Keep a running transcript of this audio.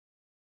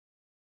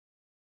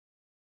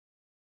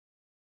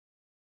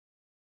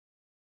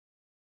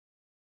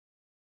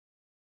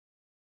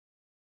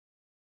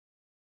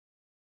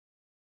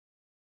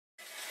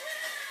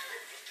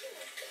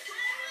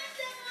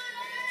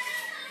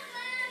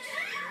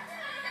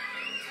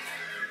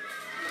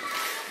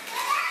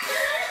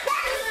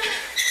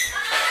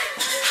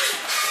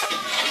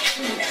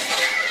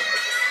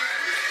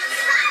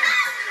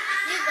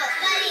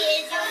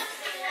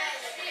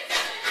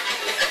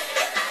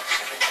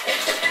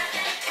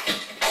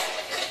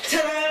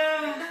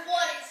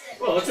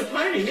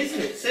charming, isn't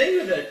it? See,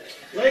 with the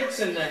legs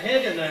and the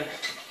head and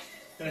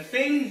the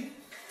thing.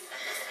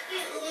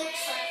 It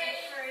looks like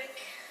a freak.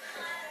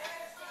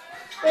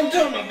 I'm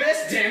doing my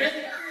best, damn it.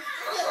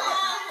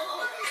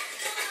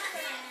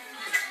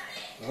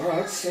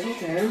 Alright, settle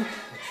down.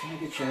 I'm trying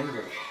to get you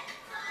angry.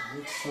 I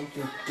need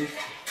something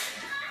different.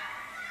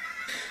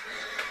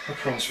 I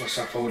promised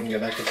myself I wouldn't go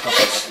back to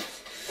puppets.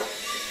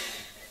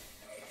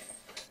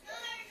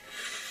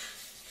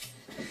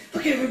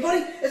 Look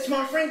everybody, it's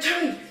my friend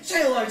Tony.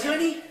 Say hello,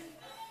 Tony.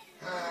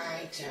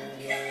 Hi,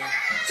 Tony.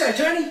 So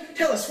Tony,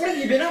 tell us, what have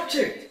you been up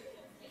to?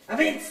 I've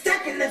been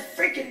stuck in the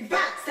freaking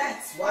box,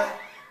 that's what.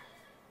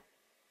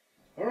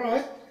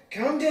 Alright,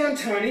 calm down,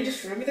 Tony.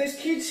 Just remember those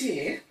kids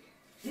here.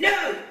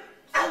 No,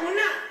 I will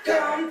not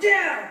calm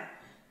down.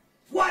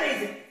 What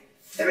is it?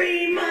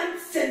 3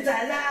 months since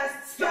I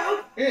last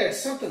spoke? Yeah,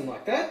 something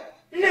like that.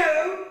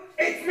 No,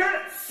 it's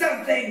not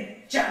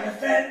something,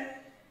 Jonathan.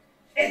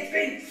 It's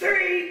been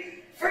 3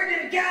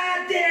 friggin'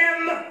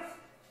 goddamn months,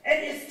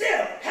 and you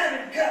still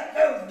haven't cut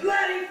those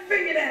bloody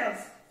fingernails.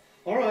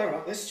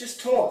 Alright, let's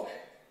just talk.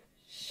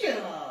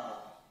 Sure,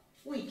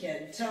 we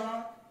can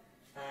talk.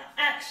 I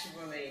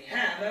actually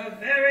have a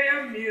very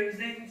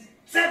amusing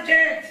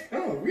subject.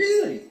 Oh,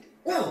 really?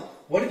 Well,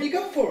 what have you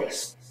got for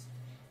us?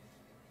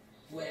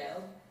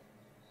 Well,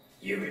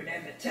 you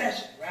remember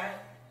Tasha, right?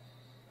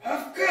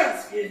 Of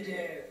course you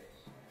do.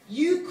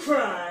 You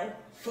cried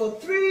for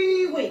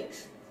 3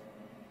 weeks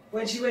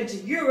when she went to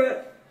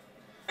Europe,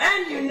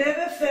 and you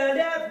never found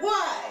out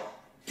why,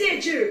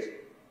 did you?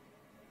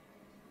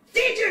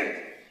 Did you?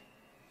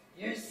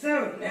 You're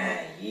so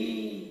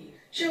naive.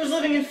 She was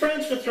living in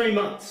France for 3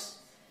 months.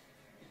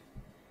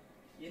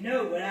 You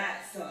know what I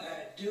saw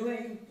her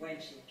doing when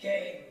she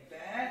came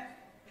back?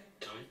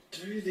 Don't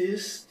do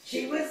this.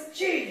 She was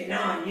cheating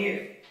on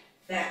you,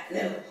 that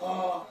little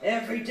whore.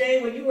 Every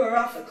day when you were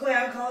off at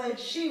clown college,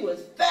 she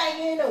was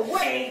banging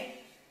away.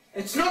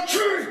 It's not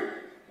true!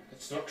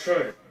 It's not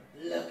true.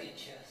 Look at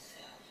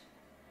yourself.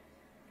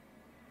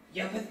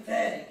 You're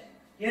pathetic.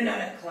 You're not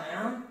a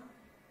clown.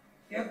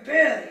 You're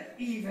barely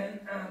even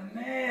a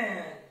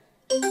man.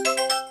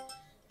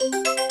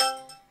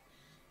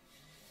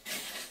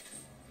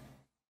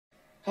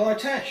 Hello,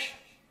 Tash.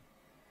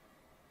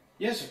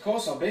 Yes, of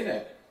course, I'll be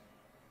there.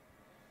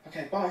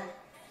 Okay, bye.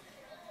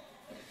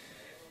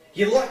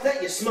 You like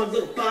that, you smug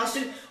little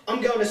bastard?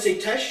 I'm going to see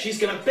Tash, she's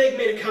going to beg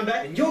me to come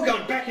back, and you're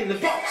going back in the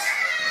box!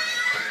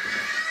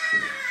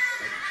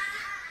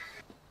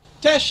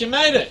 Tash, you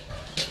made it!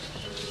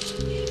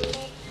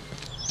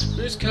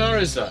 Whose car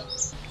is that?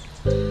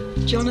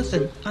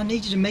 Jonathan, I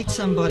need you to meet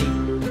somebody.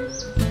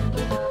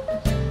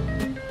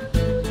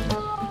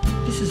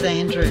 This is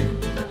Andrew.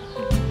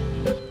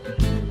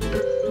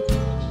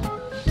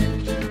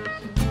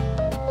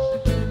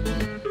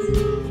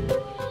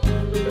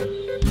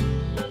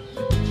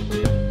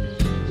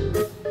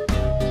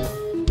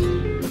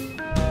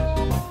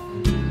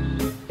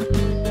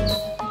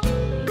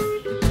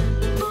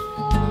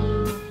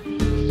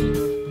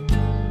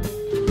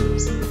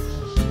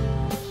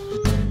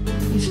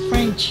 He's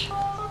French.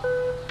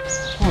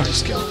 What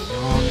is going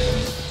on?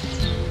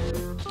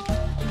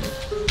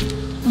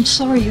 I'm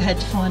sorry you had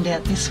to find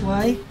out this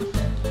way.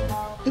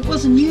 It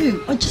wasn't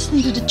you. I just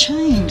needed a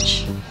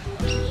change.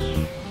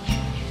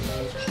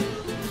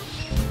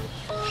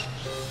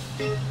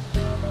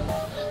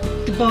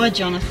 Goodbye,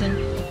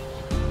 Jonathan.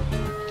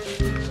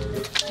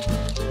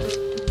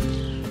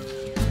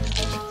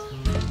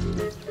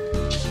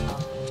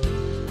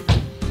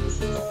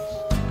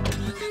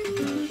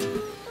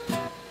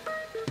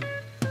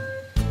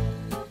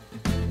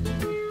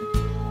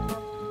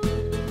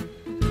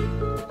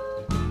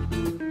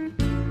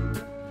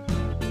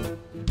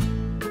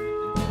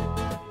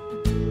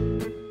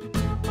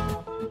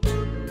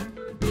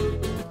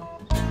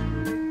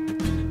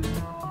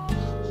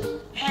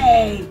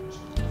 Hey,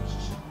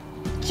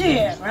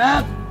 cheer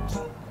up.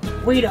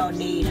 We don't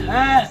need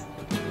her,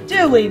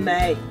 do we,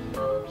 mate?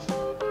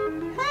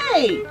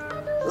 Hey,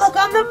 look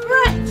on the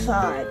bright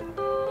side.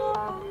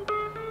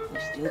 We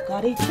still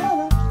got each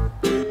other.